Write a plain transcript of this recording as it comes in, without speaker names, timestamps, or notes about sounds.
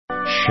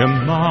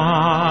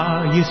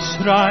Shema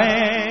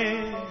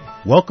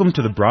Yisrael. Welcome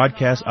to the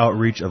broadcast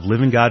outreach of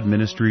Living God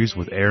Ministries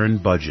with Aaron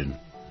Budgeon.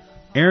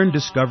 Aaron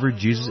discovered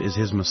Jesus is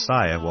his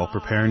Messiah while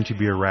preparing to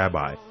be a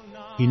rabbi.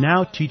 He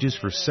now teaches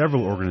for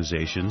several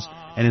organizations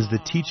and is the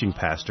teaching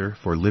pastor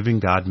for Living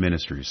God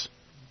Ministries.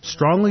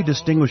 Strongly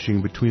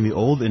distinguishing between the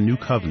Old and New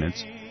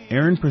Covenants,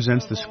 Aaron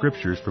presents the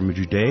Scriptures from a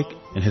Judaic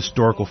and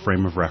historical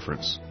frame of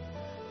reference.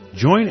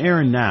 Join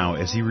Aaron now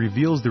as he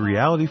reveals the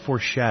reality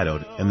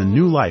foreshadowed and the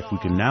new life we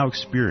can now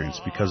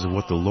experience because of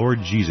what the Lord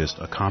Jesus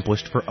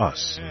accomplished for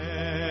us.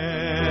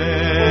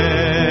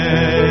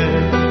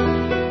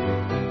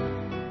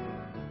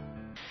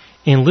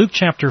 In Luke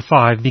chapter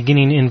 5,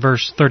 beginning in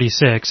verse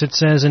 36, it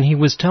says, "And he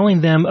was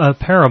telling them a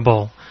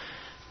parable,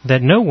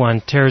 that no one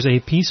tears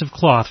a piece of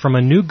cloth from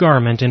a new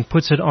garment and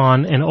puts it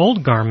on an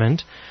old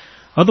garment,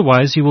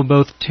 otherwise he will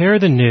both tear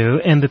the new,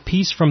 and the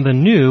piece from the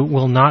new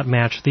will not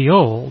match the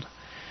old.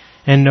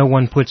 And no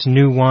one puts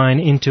new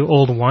wine into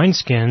old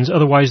wineskins,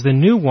 otherwise the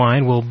new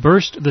wine will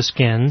burst the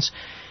skins,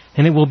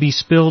 and it will be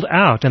spilled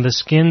out, and the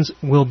skins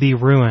will be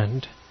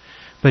ruined.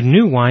 But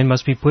new wine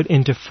must be put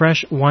into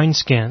fresh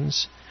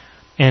wineskins.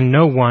 And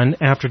no one,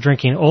 after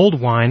drinking old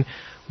wine,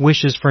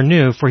 wishes for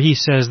new, for he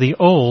says the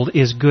old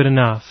is good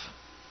enough."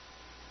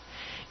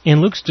 In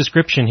Luke's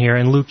description here,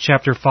 in Luke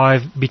chapter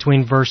 5,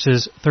 between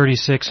verses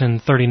 36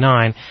 and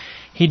 39,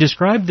 he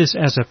described this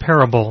as a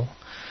parable.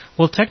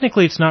 Well,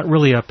 technically it's not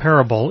really a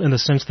parable in the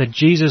sense that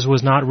Jesus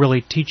was not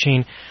really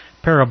teaching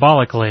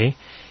parabolically.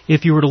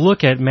 If you were to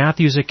look at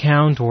Matthew's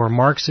account or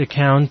Mark's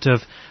account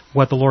of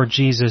what the Lord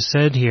Jesus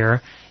said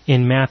here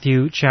in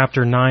Matthew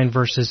chapter 9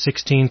 verses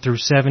 16 through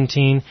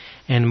 17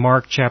 and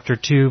Mark chapter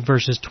 2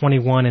 verses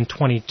 21 and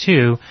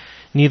 22,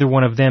 neither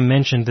one of them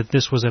mentioned that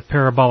this was a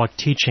parabolic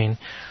teaching.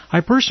 I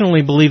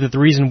personally believe that the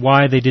reason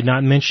why they did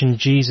not mention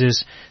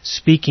Jesus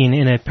speaking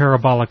in a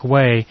parabolic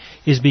way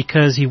is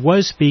because he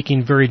was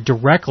speaking very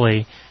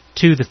directly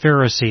to the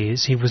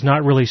Pharisees. He was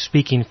not really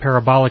speaking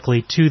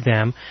parabolically to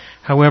them.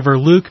 However,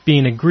 Luke,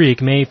 being a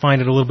Greek, may find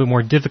it a little bit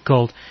more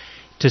difficult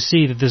to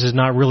see that this is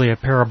not really a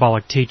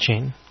parabolic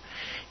teaching.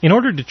 In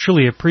order to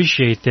truly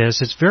appreciate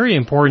this, it's very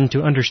important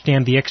to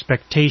understand the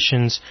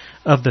expectations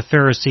of the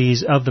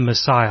Pharisees of the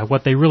Messiah,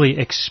 what they really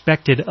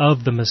expected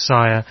of the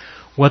Messiah,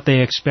 what they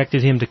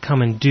expected him to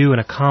come and do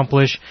and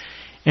accomplish,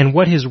 and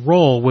what his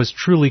role was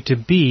truly to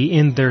be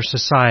in their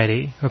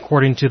society,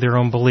 according to their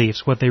own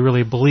beliefs, what they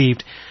really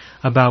believed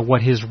about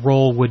what his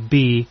role would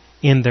be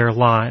in their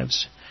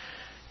lives.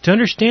 To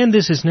understand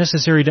this, is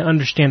necessary to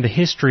understand the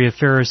history of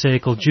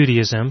Pharisaical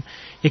Judaism.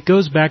 It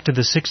goes back to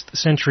the 6th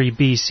century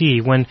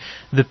BC, when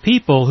the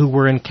people who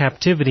were in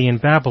captivity in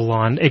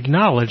Babylon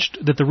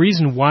acknowledged that the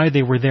reason why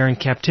they were there in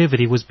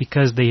captivity was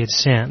because they had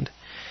sinned.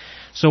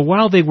 So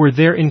while they were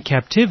there in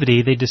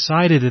captivity, they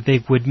decided that they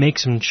would make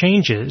some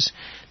changes,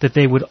 that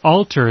they would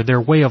alter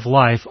their way of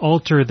life,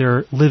 alter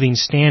their living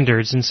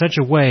standards in such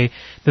a way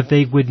that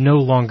they would no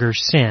longer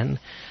sin,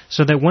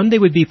 so that when they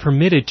would be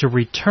permitted to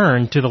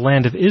return to the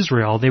land of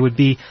Israel, they would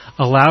be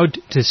allowed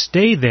to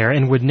stay there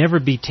and would never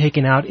be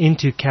taken out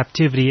into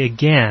captivity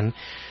again,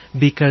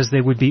 because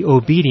they would be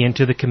obedient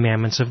to the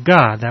commandments of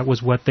God. That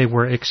was what they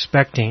were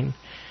expecting.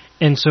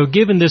 And so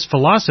given this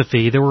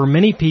philosophy, there were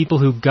many people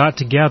who got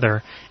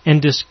together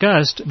and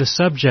discussed the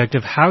subject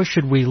of how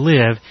should we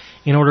live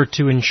in order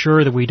to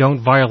ensure that we don't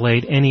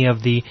violate any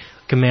of the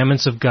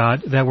commandments of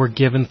God that were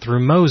given through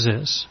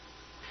Moses.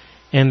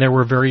 And there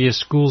were various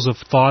schools of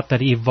thought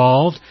that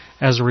evolved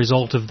as a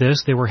result of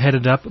this. They were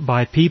headed up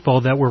by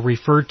people that were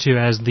referred to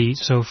as the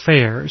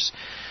Sophaires.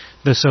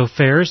 The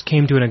Sophaires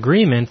came to an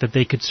agreement that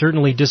they could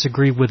certainly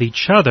disagree with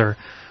each other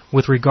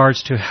with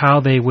regards to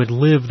how they would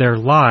live their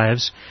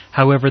lives.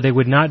 However, they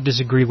would not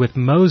disagree with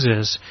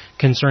Moses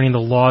concerning the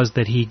laws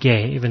that he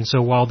gave. And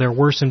so while there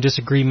were some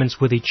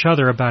disagreements with each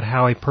other about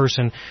how a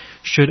person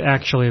should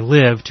actually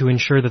live to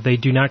ensure that they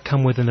do not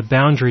come within the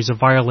boundaries of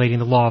violating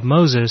the law of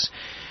Moses,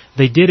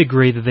 they did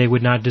agree that they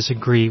would not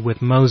disagree with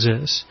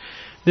Moses.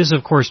 This,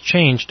 of course,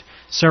 changed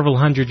several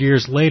hundred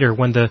years later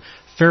when the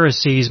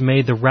Pharisees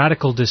made the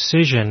radical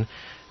decision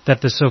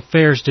that the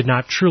Sophaires did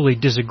not truly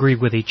disagree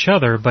with each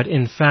other, but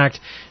in fact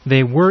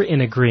they were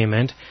in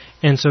agreement,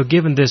 and so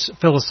given this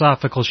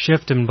philosophical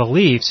shift in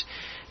beliefs,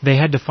 they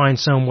had to find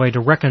some way to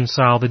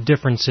reconcile the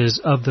differences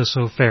of the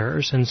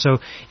Sophaires. And so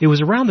it was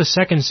around the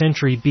 2nd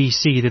century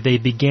BC that they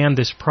began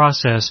this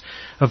process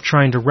of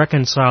trying to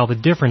reconcile the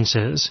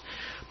differences.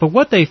 But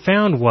what they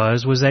found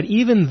was that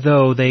even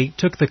though they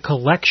took the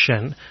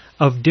collection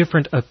of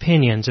different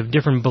opinions, of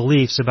different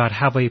beliefs about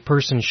how a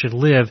person should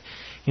live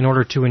in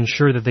order to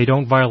ensure that they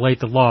don't violate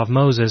the law of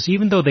Moses,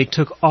 even though they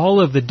took all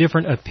of the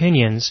different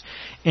opinions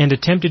and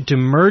attempted to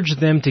merge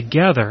them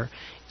together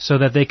so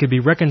that they could be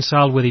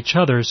reconciled with each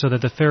other, so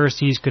that the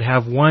Pharisees could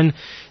have one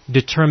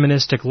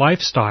deterministic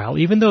lifestyle,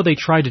 even though they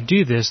tried to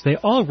do this, they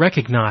all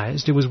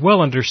recognized, it was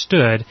well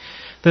understood,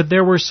 that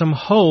there were some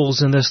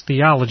holes in this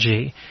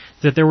theology,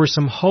 that there were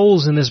some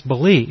holes in this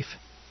belief,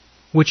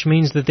 which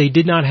means that they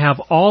did not have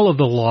all of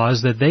the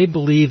laws that they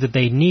believed that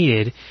they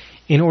needed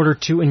in order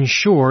to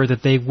ensure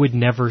that they would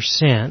never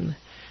sin.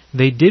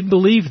 They did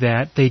believe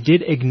that. They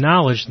did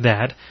acknowledge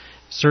that.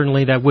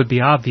 Certainly that would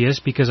be obvious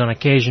because on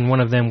occasion one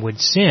of them would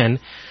sin.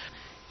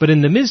 But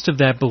in the midst of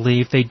that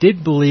belief, they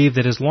did believe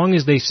that as long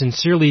as they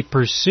sincerely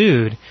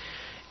pursued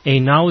a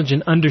knowledge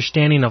and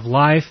understanding of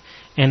life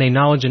and a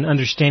knowledge and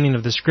understanding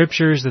of the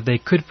Scriptures, that they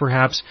could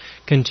perhaps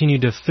continue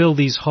to fill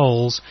these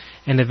holes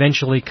and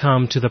eventually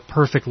come to the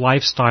perfect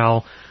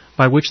lifestyle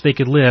by which they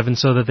could live, and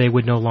so that they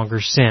would no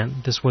longer sin.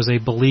 This was a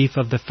belief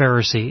of the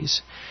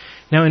Pharisees.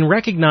 Now, in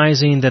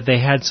recognizing that they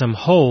had some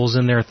holes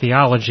in their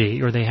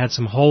theology, or they had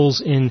some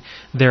holes in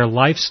their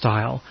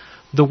lifestyle,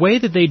 the way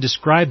that they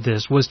described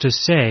this was to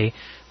say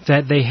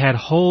that they had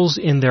holes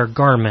in their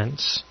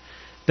garments,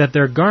 that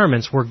their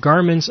garments were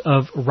garments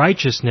of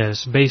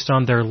righteousness based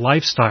on their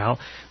lifestyle.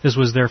 This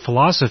was their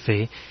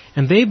philosophy,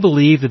 and they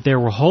believed that there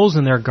were holes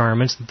in their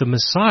garments that the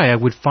Messiah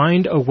would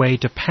find a way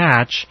to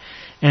patch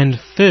and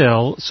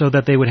fill so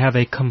that they would have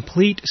a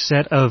complete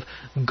set of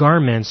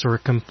garments or a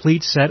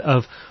complete set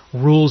of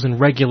rules and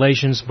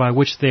regulations by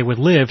which they would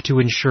live to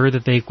ensure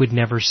that they would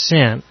never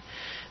sin.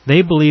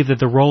 They believed that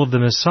the role of the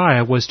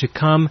Messiah was to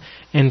come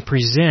and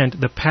present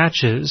the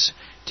patches,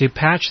 to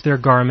patch their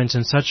garments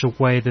in such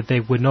a way that they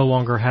would no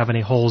longer have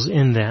any holes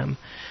in them.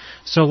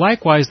 So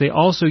likewise, they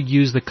also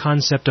used the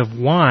concept of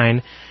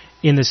wine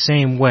in the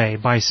same way,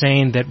 by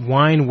saying that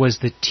wine was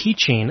the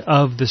teaching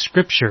of the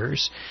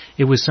Scriptures.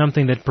 It was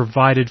something that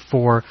provided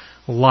for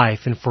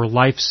life and for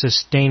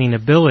life-sustaining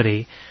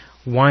ability.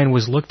 Wine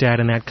was looked at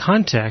in that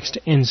context,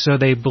 and so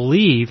they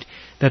believed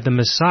that the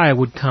Messiah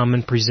would come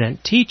and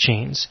present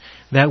teachings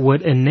that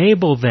would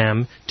enable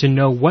them to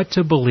know what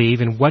to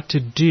believe and what to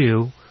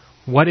do,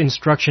 what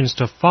instructions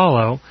to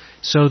follow,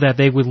 so that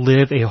they would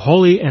live a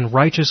holy and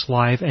righteous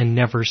life and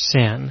never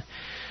sin.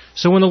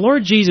 So when the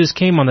Lord Jesus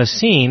came on the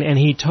scene and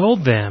He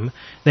told them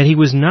that He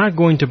was not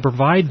going to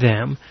provide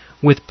them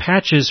with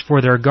patches for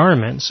their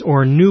garments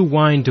or new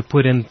wine to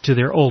put into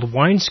their old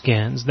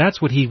wineskins, that's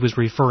what He was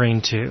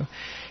referring to.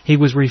 He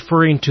was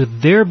referring to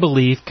their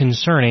belief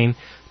concerning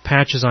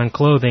patches on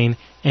clothing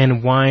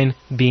and wine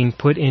being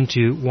put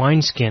into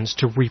wineskins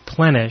to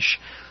replenish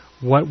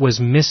what was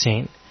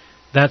missing.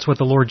 That's what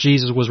the Lord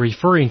Jesus was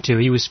referring to.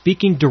 He was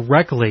speaking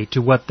directly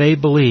to what they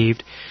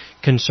believed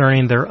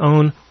concerning their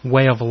own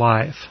way of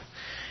life.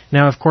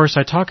 Now, of course,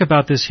 I talk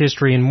about this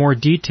history in more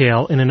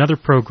detail in another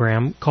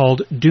program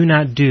called Do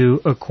Not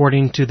Do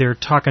According to Their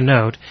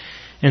Takanot,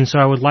 and so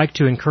I would like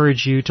to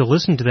encourage you to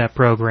listen to that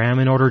program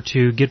in order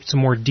to get some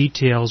more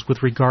details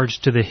with regards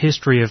to the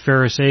history of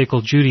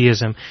Pharisaical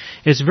Judaism.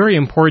 It's very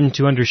important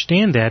to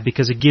understand that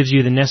because it gives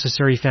you the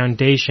necessary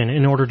foundation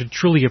in order to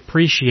truly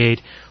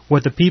appreciate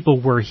what the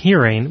people were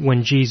hearing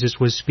when Jesus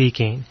was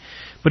speaking.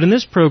 But in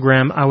this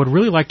program, I would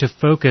really like to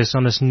focus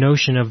on this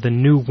notion of the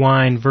new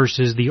wine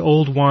versus the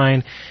old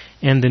wine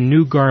and the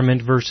new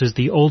garment versus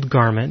the old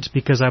garment,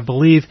 because I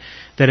believe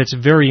that it's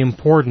very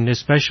important,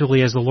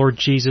 especially as the Lord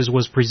Jesus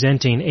was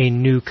presenting a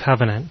new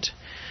covenant.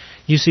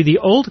 You see, the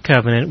old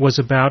covenant was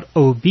about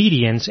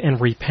obedience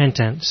and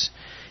repentance,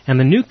 and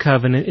the new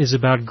covenant is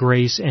about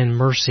grace and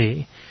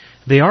mercy.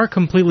 They are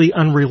completely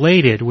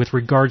unrelated with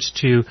regards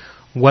to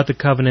what the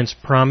covenants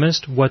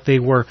promised, what they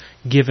were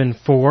given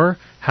for,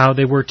 how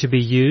they were to be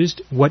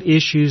used, what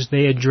issues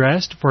they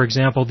addressed. For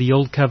example, the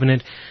Old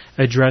Covenant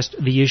addressed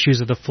the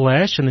issues of the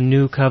flesh, and the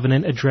New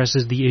Covenant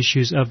addresses the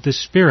issues of the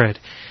Spirit.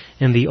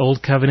 In the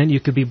Old Covenant, you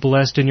could be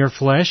blessed in your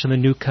flesh. In the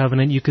New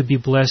Covenant, you could be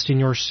blessed in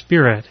your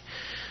spirit.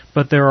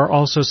 But there are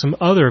also some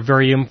other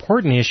very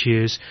important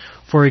issues.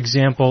 For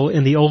example,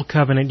 in the Old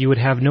Covenant, you would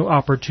have no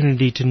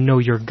opportunity to know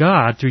your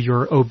God through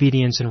your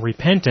obedience and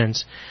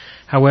repentance.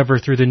 However,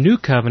 through the New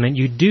Covenant,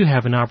 you do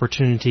have an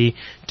opportunity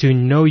to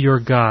know your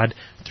God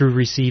through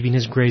receiving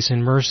His grace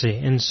and mercy.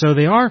 And so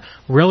they are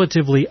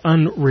relatively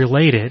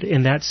unrelated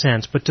in that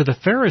sense. But to the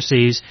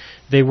Pharisees,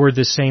 they were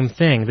the same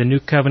thing. The New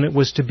Covenant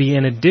was to be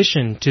in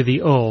addition to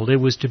the Old. It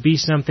was to be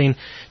something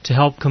to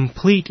help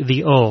complete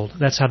the Old.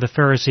 That's how the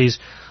Pharisees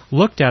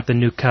looked at the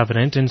New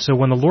Covenant. And so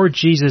when the Lord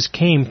Jesus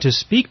came to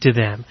speak to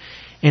them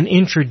and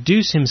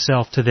introduce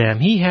Himself to them,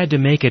 He had to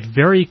make it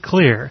very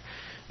clear,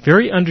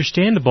 very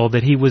understandable,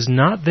 that He was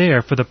not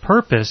there for the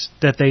purpose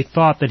that they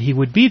thought that He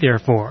would be there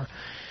for.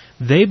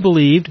 They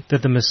believed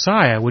that the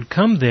Messiah would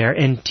come there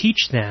and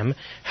teach them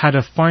how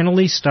to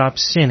finally stop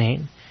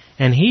sinning.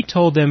 And He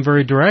told them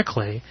very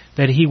directly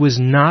that He was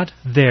not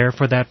there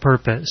for that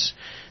purpose,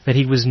 that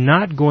He was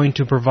not going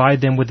to provide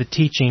them with the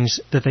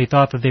teachings that they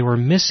thought that they were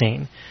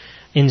missing.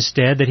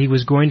 Instead, that He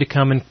was going to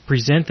come and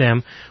present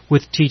them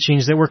with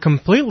teachings that were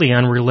completely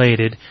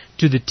unrelated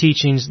to the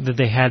teachings that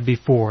they had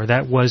before.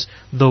 That was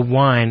the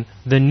wine,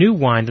 the new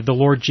wine that the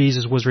Lord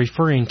Jesus was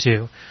referring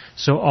to.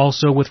 So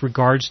also with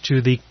regards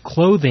to the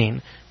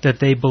clothing that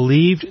they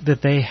believed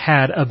that they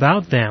had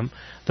about them,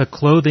 the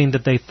clothing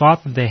that they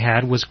thought that they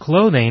had was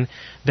clothing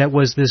that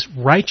was this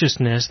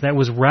righteousness that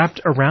was wrapped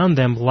around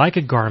them like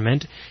a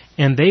garment,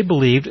 and they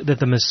believed that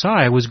the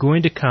Messiah was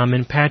going to come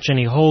and patch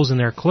any holes in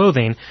their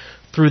clothing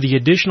through the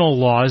additional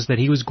laws that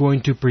he was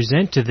going to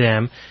present to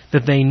them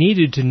that they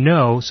needed to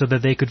know so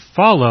that they could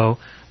follow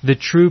the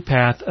true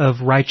path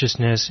of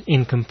righteousness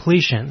in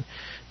completion.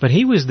 But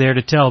he was there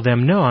to tell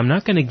them, no, I'm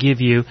not going to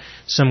give you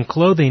some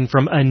clothing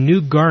from a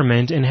new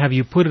garment and have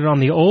you put it on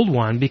the old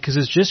one, because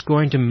it's just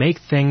going to make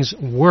things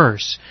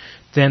worse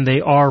than they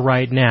are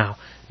right now.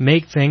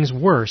 Make things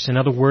worse. In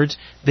other words,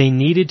 they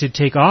needed to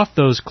take off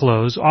those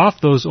clothes,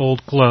 off those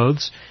old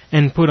clothes,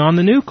 and put on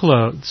the new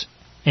clothes.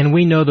 And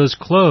we know those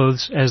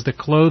clothes as the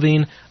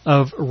clothing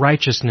of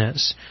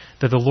righteousness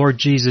that the Lord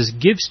Jesus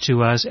gives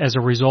to us as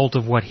a result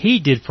of what He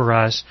did for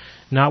us,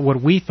 not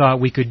what we thought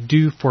we could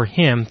do for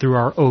Him through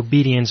our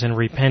obedience and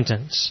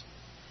repentance.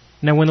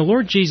 Now, when the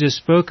Lord Jesus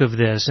spoke of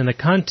this in the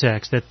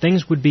context that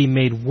things would be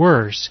made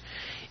worse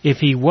if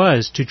He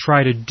was to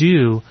try to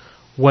do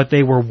what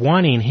they were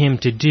wanting Him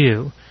to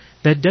do,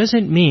 that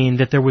doesn't mean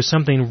that there was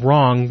something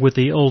wrong with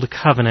the old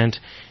covenant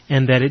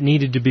and that it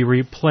needed to be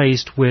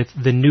replaced with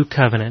the new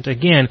covenant.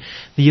 Again,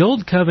 the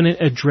old covenant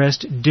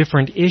addressed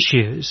different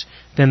issues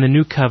than the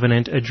new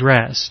covenant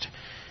addressed,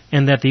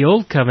 and that the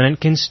old covenant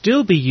can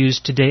still be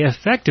used today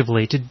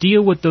effectively to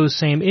deal with those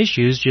same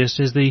issues, just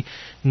as the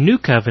new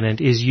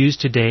covenant is used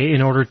today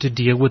in order to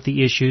deal with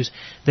the issues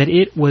that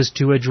it was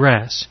to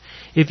address.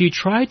 If you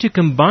try to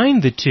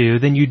combine the two,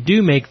 then you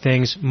do make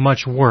things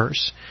much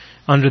worse.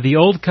 Under the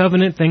old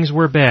covenant, things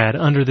were bad.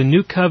 Under the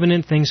new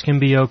covenant, things can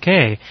be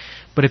okay.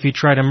 But if you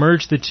try to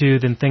merge the two,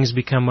 then things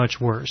become much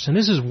worse. And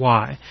this is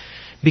why.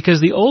 Because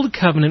the old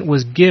covenant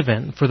was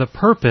given for the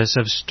purpose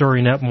of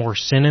stirring up more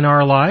sin in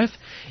our life.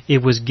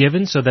 It was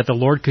given so that the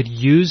Lord could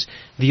use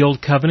the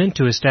old covenant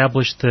to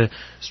establish the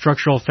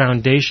structural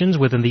foundations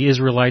within the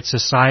Israelite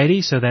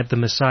society so that the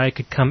Messiah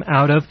could come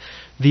out of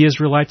the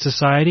Israelite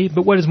society.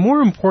 But what is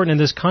more important in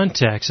this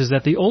context is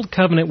that the old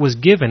covenant was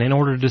given in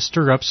order to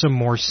stir up some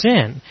more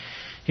sin.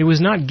 It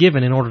was not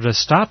given in order to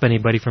stop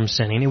anybody from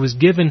sinning. It was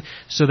given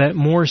so that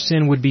more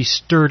sin would be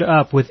stirred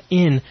up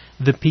within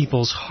the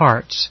people's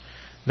hearts.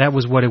 That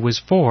was what it was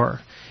for.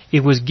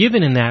 It was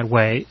given in that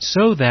way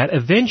so that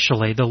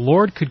eventually the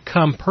Lord could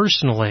come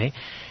personally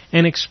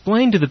and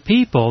explain to the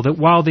people that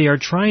while they are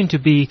trying to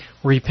be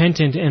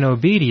repentant and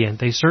obedient,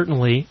 they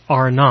certainly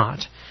are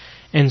not.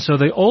 And so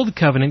the old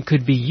covenant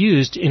could be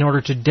used in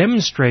order to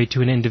demonstrate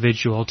to an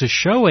individual, to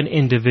show an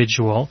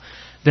individual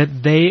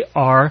that they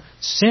are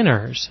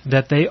sinners,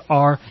 that they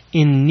are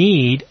in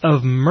need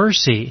of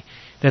mercy,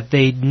 that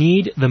they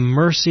need the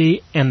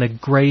mercy and the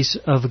grace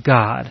of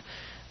God.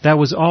 That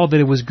was all that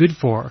it was good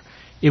for.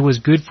 It was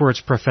good for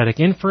its prophetic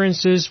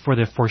inferences, for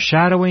the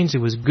foreshadowings.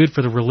 It was good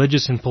for the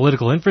religious and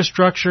political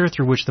infrastructure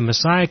through which the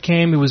Messiah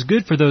came. It was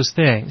good for those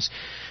things.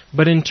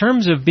 But in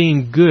terms of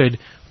being good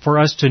for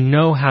us to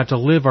know how to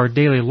live our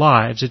daily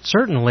lives, it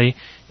certainly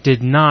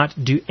did not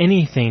do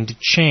anything to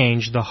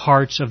change the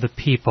hearts of the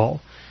people.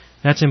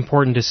 That's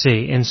important to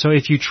see. And so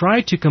if you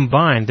try to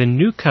combine the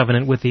new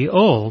covenant with the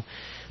old,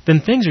 then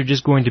things are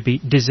just going to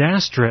be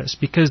disastrous,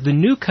 because the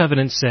new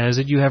covenant says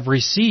that you have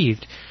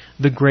received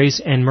the grace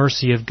and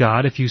mercy of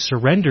God if you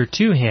surrender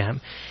to Him.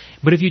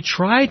 But if you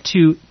try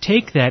to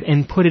take that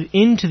and put it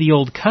into the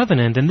old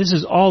covenant, then this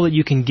is all that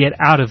you can get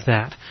out of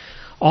that.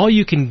 All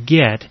you can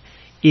get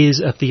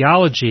is a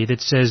theology that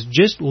says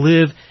just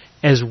live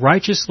as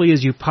righteously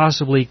as you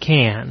possibly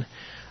can.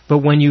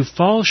 But when you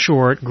fall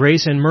short,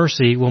 grace and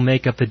mercy will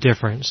make up the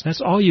difference.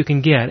 That's all you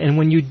can get. And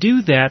when you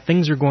do that,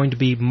 things are going to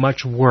be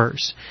much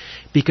worse,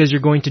 because you're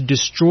going to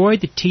destroy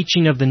the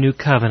teaching of the new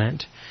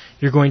covenant.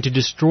 You're going to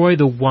destroy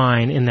the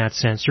wine in that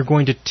sense. You're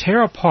going to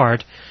tear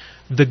apart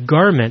the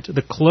garment,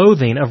 the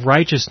clothing of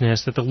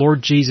righteousness that the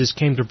Lord Jesus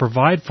came to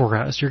provide for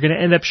us. You're going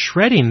to end up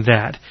shredding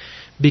that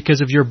because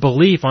of your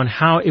belief on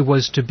how it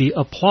was to be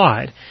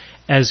applied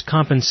as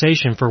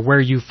compensation for where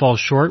you fall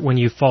short when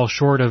you fall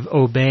short of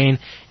obeying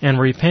and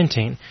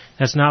repenting.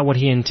 That's not what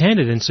He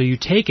intended, and so you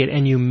take it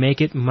and you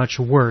make it much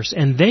worse.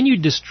 And then you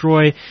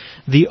destroy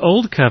the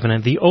old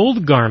covenant, the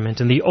old garment,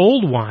 and the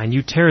old wine.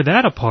 You tear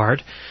that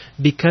apart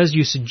because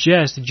you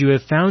suggest that you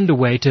have found a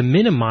way to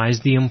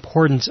minimize the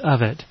importance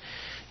of it.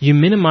 You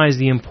minimize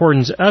the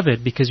importance of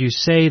it because you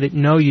say that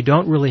no, you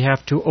don't really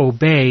have to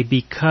obey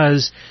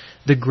because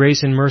the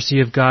grace and mercy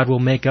of God will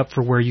make up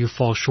for where you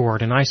fall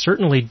short. And I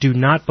certainly do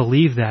not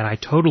believe that. I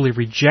totally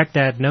reject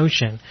that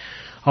notion.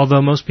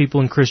 Although most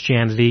people in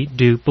Christianity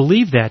do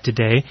believe that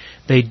today,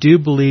 they do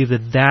believe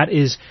that that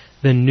is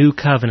the new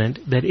covenant,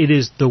 that it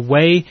is the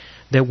way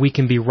that we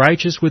can be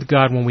righteous with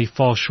God when we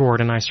fall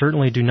short, and I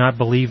certainly do not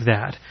believe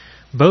that.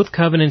 Both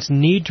covenants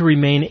need to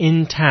remain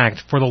intact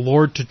for the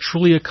Lord to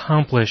truly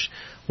accomplish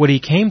what He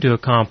came to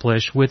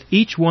accomplish with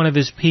each one of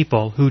His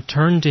people who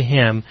turned to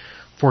Him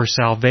for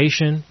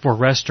salvation, for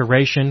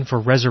restoration, for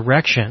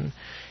resurrection,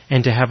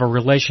 and to have a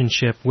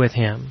relationship with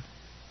Him.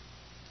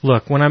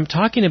 Look, when I'm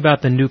talking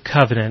about the new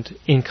covenant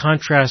in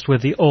contrast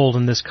with the old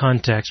in this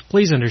context,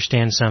 please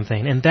understand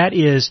something, and that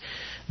is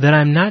that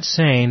I'm not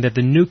saying that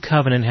the new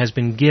covenant has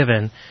been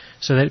given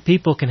so that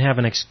people can have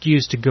an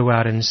excuse to go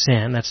out and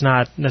sin. That's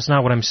not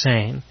what I'm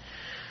saying.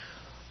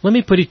 Let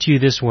me put it to you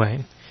this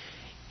way.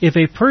 If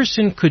a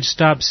person could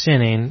stop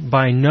sinning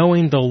by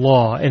knowing the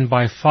law and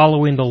by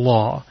following the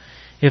law,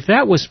 if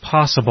that was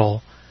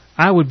possible,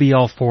 I would be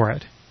all for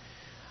it.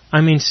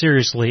 I mean,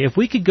 seriously, if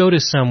we could go to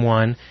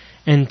someone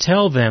and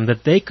tell them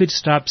that they could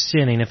stop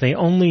sinning if they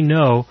only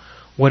know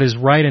what is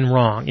right and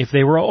wrong, if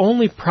they were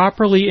only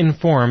properly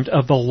informed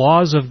of the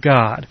laws of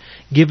God,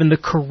 given the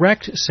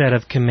correct set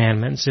of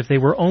commandments, if they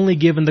were only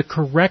given the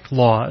correct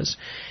laws,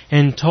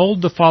 and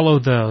told to follow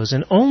those,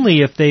 and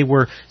only if they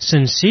were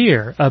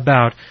sincere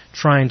about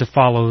trying to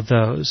follow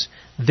those,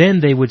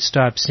 then they would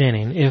stop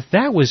sinning. If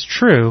that was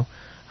true,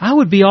 I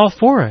would be all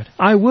for it.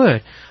 I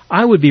would.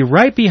 I would be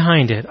right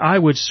behind it. I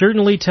would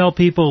certainly tell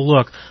people,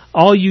 look,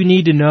 all you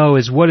need to know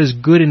is what is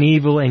good and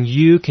evil, and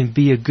you can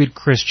be a good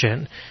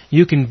Christian.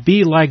 You can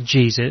be like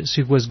Jesus,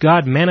 who was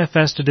God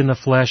manifested in the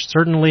flesh.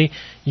 Certainly,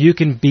 you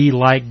can be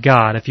like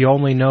God if you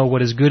only know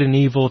what is good and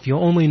evil, if you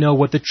only know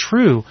what the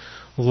true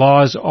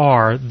laws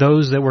are,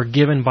 those that were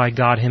given by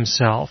God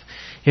Himself.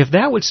 If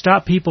that would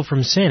stop people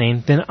from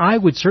sinning, then I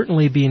would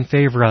certainly be in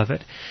favor of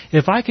it.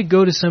 If I could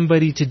go to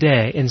somebody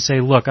today and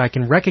say, look, I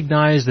can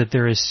recognize that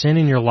there is sin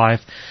in your life,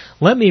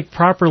 let me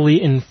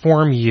properly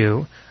inform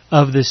you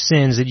of the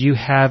sins that you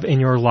have in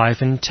your life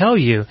and tell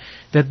you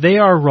that they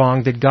are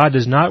wrong, that God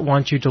does not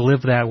want you to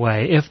live that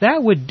way. If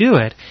that would do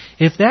it,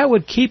 if that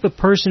would keep a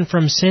person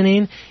from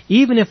sinning,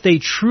 even if they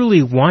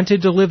truly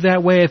wanted to live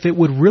that way, if it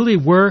would really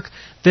work,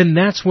 then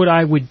that's what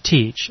I would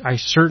teach. I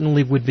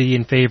certainly would be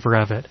in favor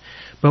of it.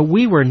 But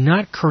we were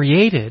not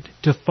created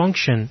to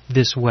function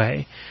this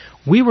way.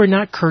 We were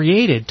not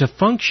created to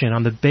function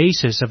on the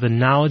basis of the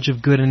knowledge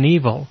of good and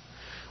evil.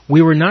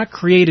 We were not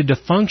created to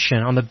function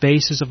on the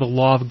basis of the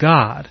law of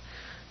God.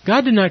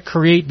 God did not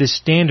create the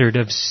standard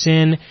of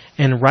sin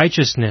and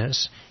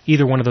righteousness,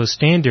 either one of those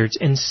standards,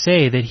 and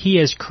say that He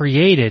has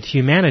created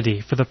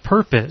humanity for the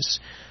purpose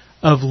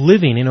of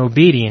living in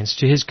obedience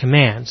to His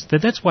commands.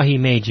 That's why He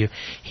made you.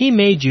 He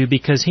made you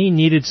because He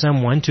needed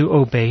someone to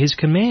obey His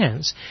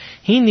commands.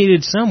 He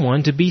needed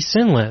someone to be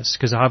sinless,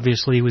 because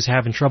obviously He was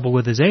having trouble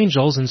with His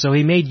angels, and so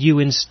He made you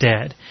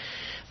instead.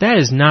 That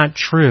is not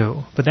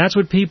true, but that's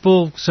what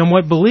people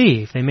somewhat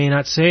believe. They may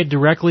not say it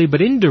directly,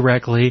 but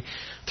indirectly,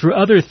 through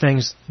other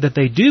things that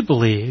they do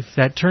believe,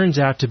 that turns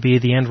out to be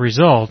the end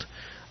result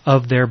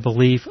of their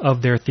belief,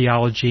 of their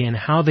theology, and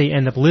how they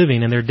end up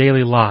living in their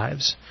daily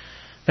lives.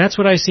 That's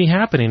what I see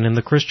happening in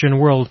the Christian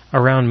world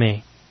around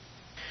me.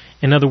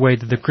 Another way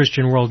that the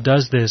Christian world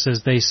does this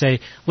is they say,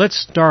 let's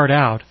start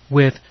out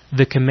with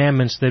the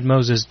commandments that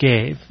Moses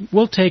gave.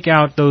 We'll take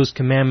out those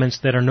commandments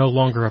that are no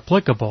longer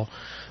applicable,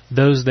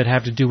 those that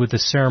have to do with the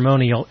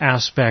ceremonial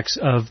aspects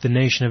of the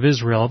nation of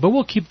Israel, but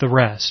we'll keep the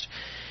rest.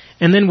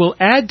 And then we'll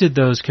add to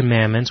those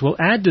commandments,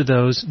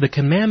 the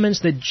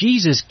commandments that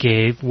Jesus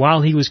gave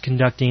while He was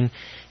conducting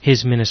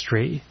His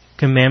ministry.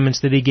 Commandments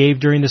that He gave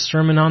during the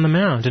Sermon on the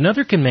Mount, and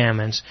other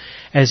commandments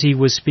as He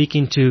was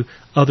speaking to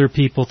other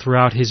people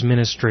throughout His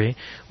ministry.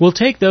 We'll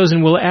take those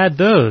and we'll add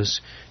those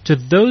to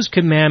those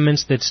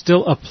commandments that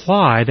still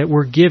apply, that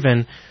were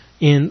given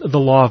in the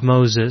law of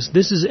Moses.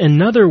 This is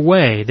another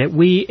way that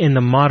we in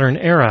the modern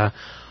era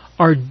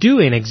are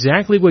doing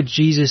exactly what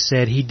Jesus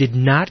said He did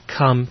not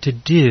come to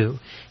do.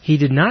 He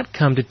did not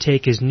come to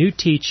take His new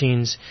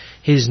teachings,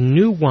 His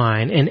new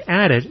wine, and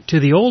add it to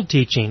the old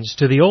teachings,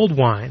 to the old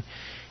wine.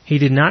 He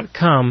did not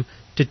come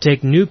to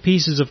take new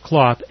pieces of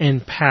cloth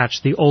and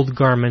patch the old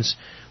garments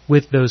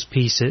with those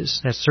pieces.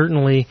 That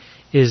certainly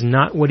is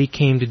not what He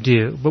came to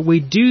do. But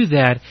we do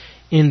that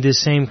in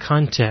this same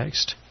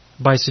context,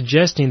 by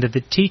suggesting that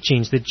the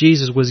teachings that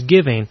Jesus was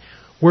giving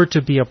were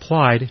to be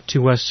applied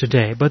to us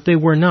today. But they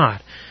were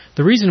not.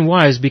 The reason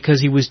why is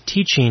because He was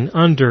teaching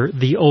under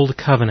the Old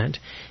Covenant.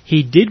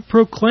 He did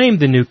proclaim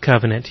the New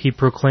Covenant. He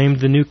proclaimed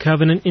the New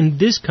Covenant in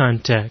this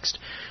context,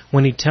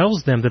 when He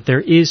tells them that there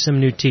is some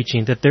new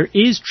teaching, that there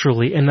is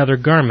truly another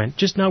garment,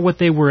 just not what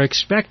they were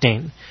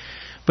expecting.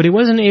 But He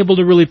wasn't able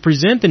to really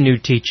present the new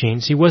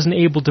teachings. He wasn't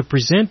able to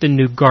present the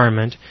new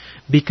garment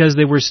because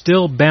they were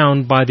still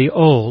bound by the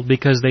old,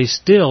 because they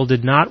still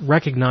did not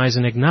recognize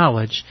and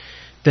acknowledge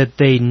that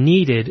they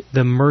needed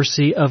the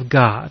mercy of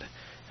God.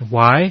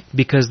 Why?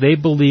 Because they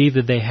believed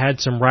that they had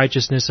some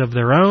righteousness of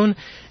their own,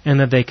 and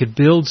that they could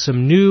build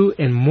some new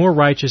and more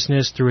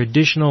righteousness through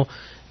additional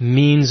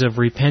means of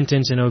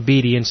repentance and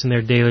obedience in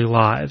their daily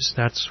lives.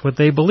 That's what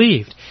they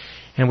believed.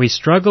 And we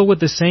struggle with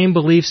the same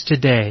beliefs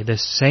today. The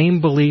same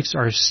beliefs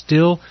are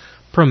still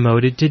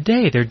promoted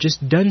today. They're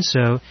just done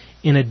so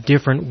in a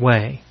different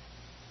way.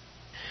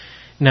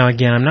 Now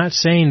again, I'm not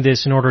saying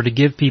this in order to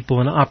give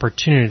people an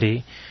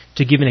opportunity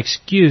to give an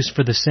excuse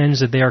for the sins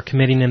that they are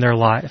committing in their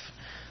life.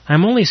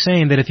 I'm only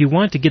saying that if you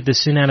want to get the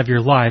sin out of your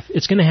life,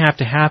 it's going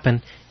to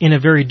happen in a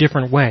very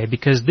different way,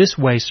 because this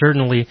way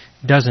certainly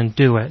doesn't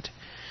do it.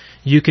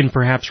 You can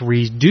perhaps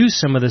reduce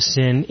some of the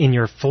sin in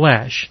your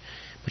flesh,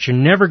 but you're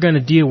never going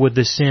to deal with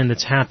the sin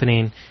that's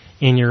happening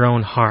in your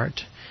own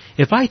heart.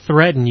 If I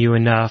threaten you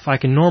enough, I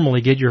can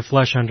normally get your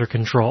flesh under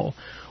control.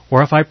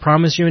 Or if I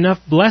promise you enough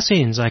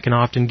blessings, I can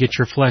often get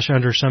your flesh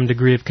under some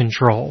degree of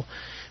control.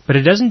 But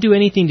it doesn't do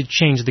anything to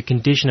change the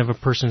condition of a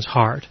person's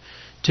heart,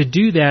 to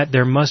do that,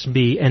 there must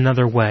be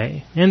another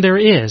way. And there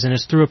is, and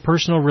it's through a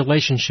personal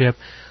relationship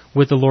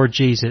with the Lord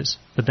Jesus.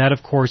 But that,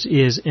 of course,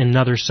 is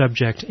another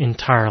subject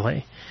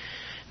entirely.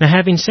 Now,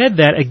 having said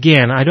that,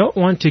 again, I don't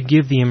want to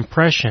give the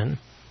impression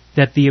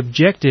that the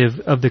objective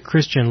of the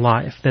Christian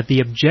life, that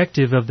the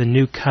objective of the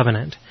new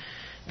covenant,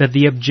 that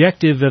the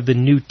objective of the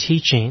new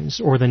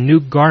teachings or the new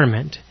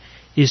garment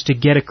is to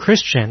get a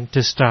Christian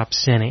to stop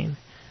sinning.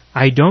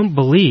 I don't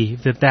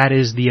believe that that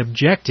is the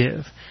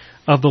objective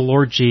of the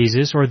Lord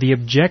Jesus or the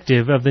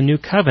objective of the new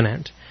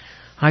covenant.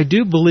 I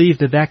do believe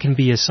that that can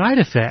be a side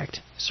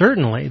effect,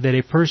 certainly, that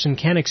a person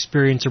can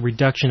experience a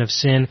reduction of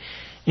sin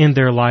in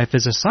their life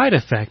as a side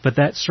effect, but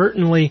that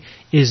certainly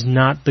is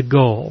not the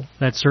goal.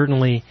 That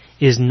certainly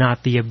is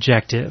not the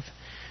objective.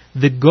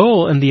 The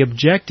goal and the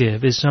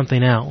objective is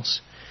something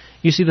else.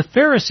 You see, the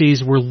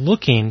Pharisees were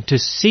looking to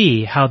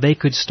see how they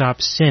could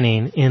stop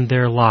sinning in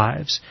their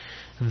lives.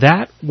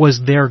 That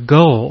was their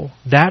goal.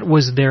 That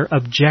was their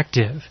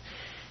objective.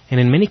 And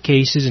in many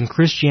cases in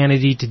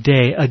Christianity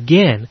today,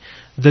 again,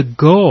 the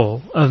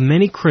goal of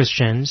many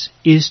Christians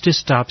is to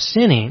stop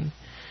sinning.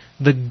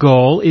 The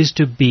goal is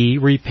to be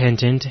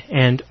repentant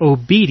and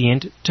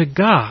obedient to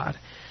God.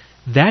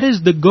 That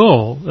is the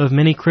goal of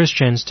many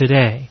Christians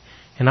today.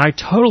 And I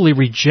totally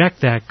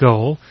reject that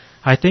goal.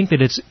 I think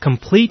that it's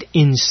complete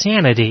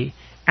insanity,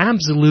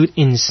 absolute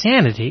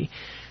insanity,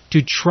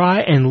 to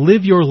try and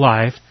live your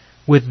life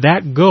with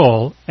that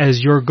goal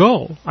as your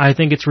goal. I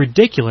think it's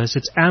ridiculous.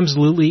 It's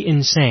absolutely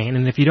insane.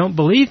 And if you don't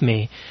believe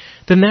me,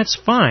 then that's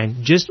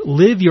fine. Just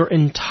live your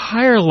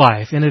entire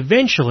life and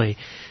eventually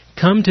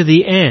come to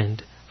the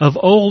end of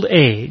old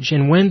age.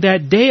 And when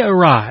that day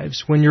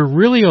arrives, when you're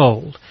really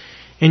old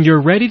and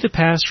you're ready to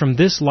pass from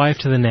this life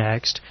to the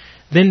next,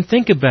 then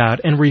think about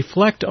and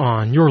reflect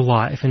on your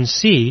life and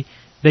see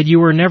that you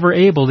were never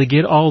able to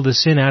get all the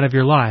sin out of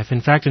your life.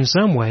 In fact, in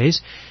some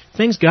ways,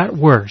 things got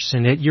worse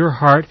and that your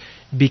heart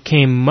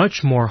became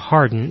much more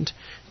hardened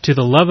to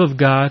the love of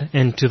God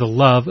and to the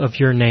love of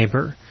your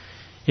neighbor.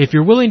 If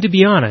you're willing to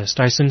be honest,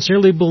 I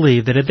sincerely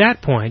believe that at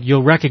that point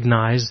you'll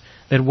recognize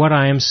that what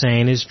I am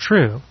saying is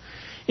true.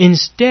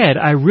 Instead,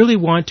 I really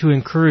want to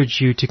encourage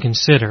you to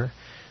consider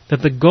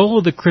that the goal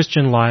of the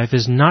Christian life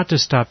is not to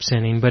stop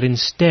sinning, but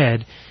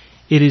instead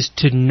it is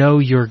to know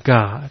your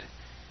God.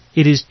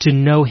 It is to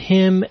know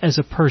Him as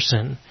a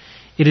person.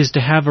 It is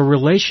to have a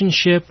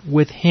relationship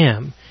with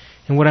Him.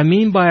 And what I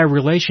mean by a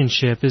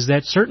relationship is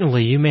that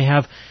certainly you may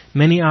have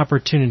many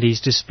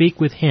opportunities to speak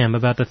with Him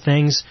about the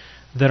things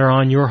that are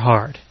on your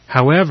heart.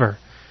 However,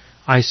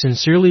 I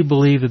sincerely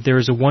believe that there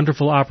is a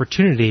wonderful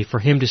opportunity for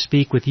Him to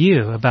speak with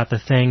you about the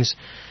things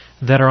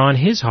that are on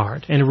His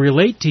heart and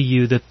relate to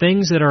you the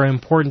things that are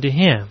important to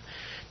Him,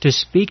 to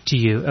speak to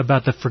you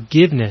about the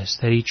forgiveness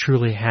that He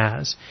truly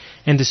has,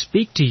 and to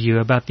speak to you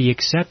about the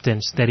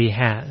acceptance that He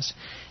has,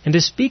 and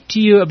to speak to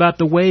you about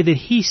the way that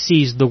He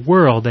sees the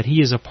world that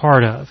He is a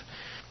part of,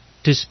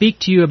 to speak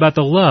to you about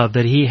the love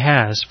that He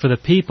has for the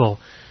people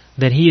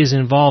that He is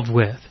involved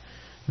with.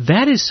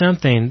 That is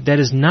something that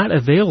is not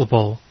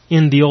available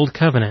in the Old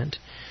Covenant,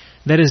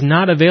 that is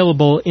not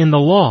available in the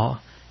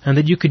law, and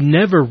that you could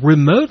never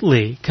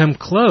remotely come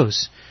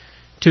close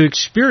to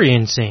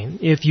experiencing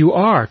if you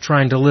are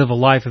trying to live a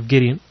life of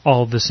getting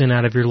all the sin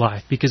out of your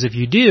life. Because if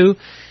you do,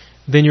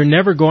 then you're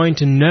never going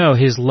to know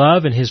His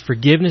love and His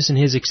forgiveness and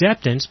His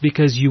acceptance,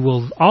 because you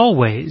will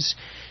always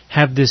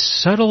have this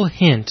subtle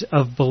hint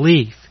of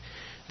belief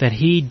that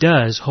He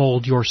does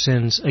hold your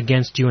sins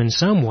against you in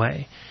some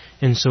way.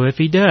 And so if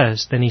He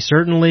does, then He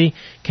certainly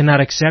cannot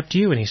accept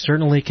you and He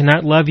certainly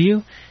cannot love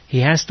you.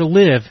 He has to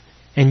live,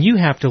 and you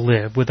have to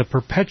live with a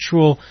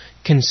perpetual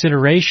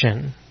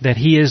consideration that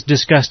He is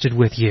disgusted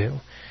with you,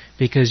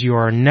 because you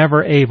are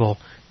never able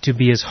to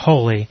be as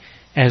holy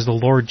as the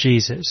Lord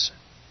Jesus.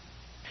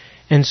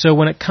 And so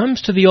when it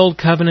comes to the Old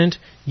Covenant,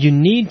 you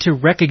need to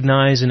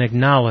recognize and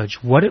acknowledge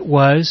what it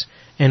was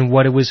and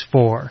what it was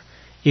for.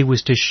 It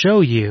was to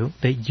show you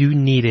that you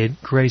needed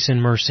grace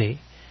and mercy.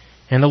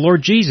 And the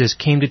Lord Jesus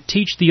came to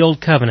teach the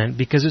Old Covenant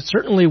because it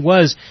certainly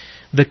was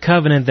the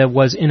covenant that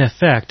was in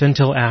effect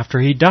until after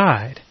He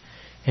died.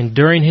 And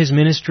during His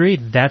ministry,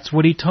 that's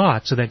what He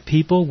taught, so that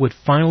people would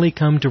finally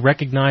come to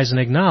recognize and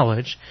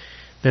acknowledge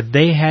that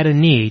they had a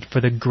need for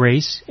the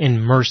grace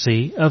and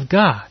mercy of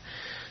God,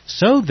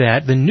 so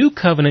that the new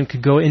covenant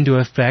could go into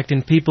effect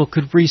and people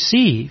could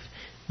receive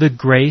the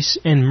grace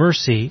and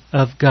mercy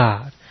of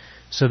God,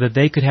 so that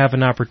they could have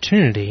an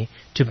opportunity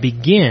to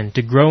begin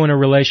to grow in a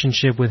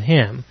relationship with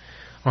Him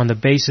on the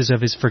basis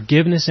of His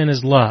forgiveness and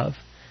His love,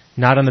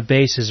 not on the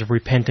basis of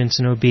repentance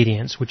and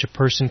obedience, which a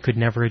person could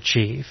never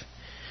achieve.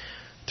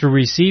 Through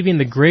receiving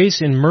the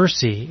grace and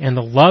mercy and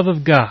the love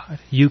of God,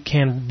 you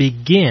can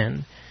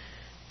begin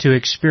to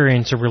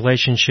experience a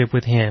relationship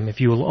with Him if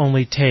you will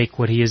only take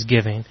what He is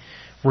giving,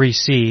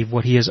 receive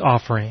what He is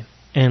offering,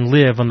 and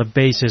live on the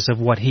basis of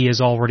what He has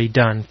already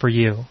done for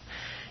you.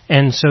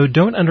 And so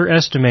don't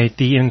underestimate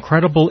the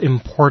incredible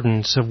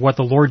importance of what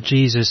the Lord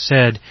Jesus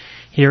said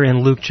here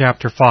in Luke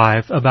chapter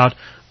 5 about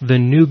the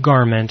new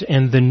garment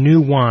and the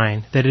new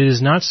wine, that it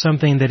is not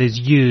something that is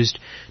used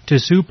to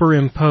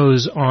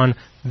superimpose on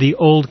the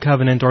old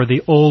covenant or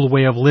the old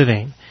way of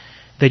living,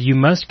 that you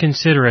must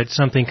consider it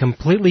something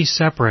completely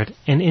separate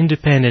and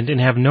independent and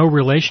have no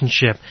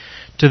relationship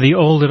to the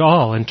old at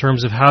all in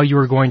terms of how you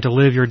are going to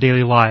live your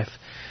daily life.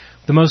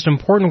 The most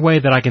important way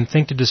that I can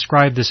think to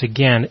describe this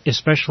again,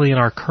 especially in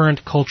our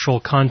current cultural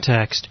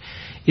context,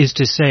 is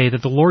to say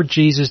that the Lord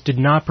Jesus did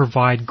not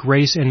provide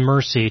grace and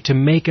mercy to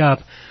make up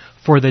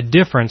for the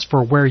difference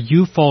for where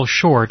you fall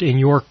short in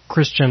your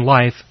Christian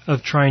life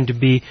of trying to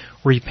be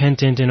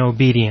repentant and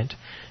obedient.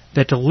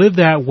 That to live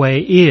that way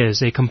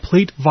is a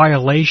complete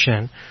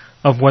violation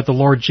of what the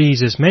Lord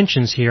Jesus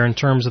mentions here in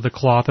terms of the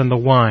cloth and the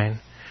wine.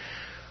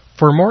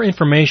 For more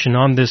information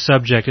on this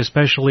subject,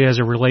 especially as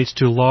it relates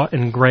to law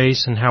and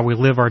grace and how we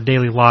live our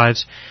daily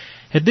lives,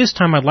 at this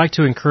time I'd like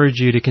to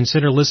encourage you to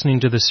consider listening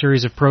to the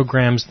series of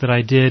programs that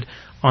I did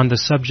on the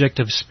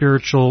subject of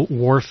spiritual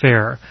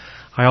warfare.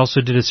 I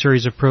also did a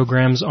series of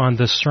programs on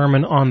the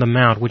Sermon on the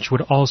Mount, which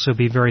would also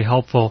be very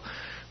helpful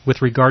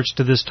with regards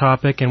to this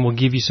topic and will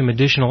give you some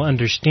additional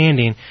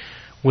understanding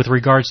with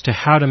regards to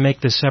how to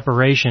make the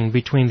separation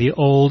between the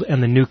Old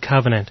and the New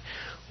Covenant,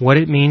 what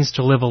it means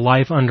to live a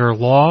life under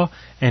law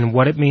and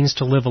what it means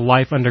to live a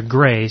life under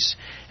grace,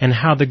 and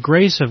how the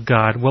grace of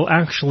God will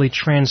actually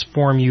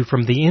transform you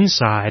from the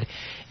inside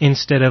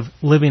instead of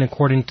living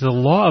according to the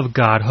law of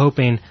God,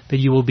 hoping that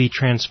you will be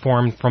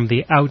transformed from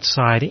the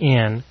outside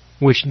in,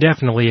 which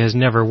definitely has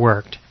never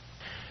worked.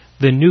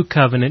 The New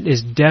Covenant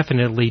is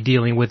definitely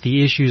dealing with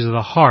the issues of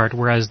the heart,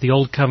 whereas the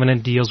Old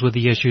Covenant deals with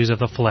the issues of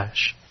the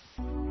flesh.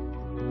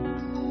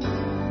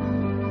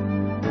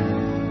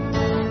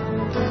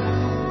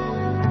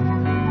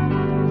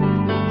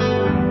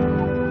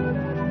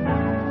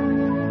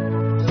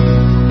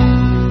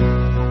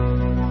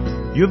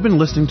 You have been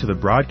listening to the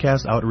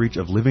broadcast outreach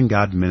of Living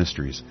God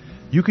Ministries.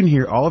 You can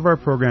hear all of our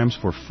programs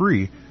for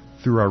free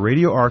through our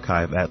radio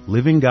archive at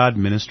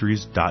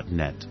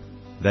livinggodministries.net.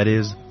 That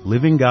is,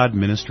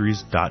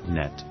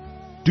 livinggodministries.net.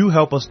 Do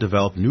help us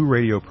develop new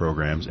radio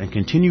programs and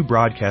continue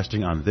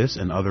broadcasting on this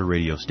and other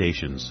radio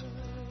stations.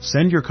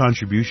 Send your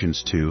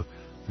contributions to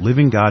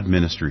Living God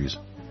Ministries,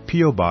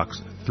 P.O.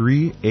 Box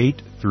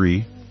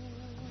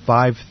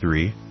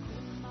 38353,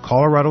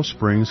 Colorado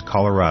Springs,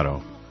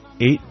 Colorado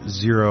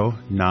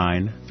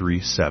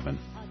 80937,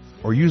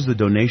 or use the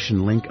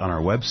donation link on our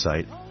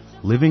website,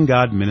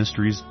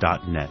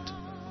 livinggodministries.net.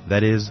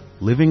 That is,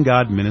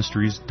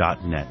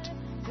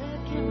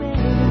 livinggodministries.net.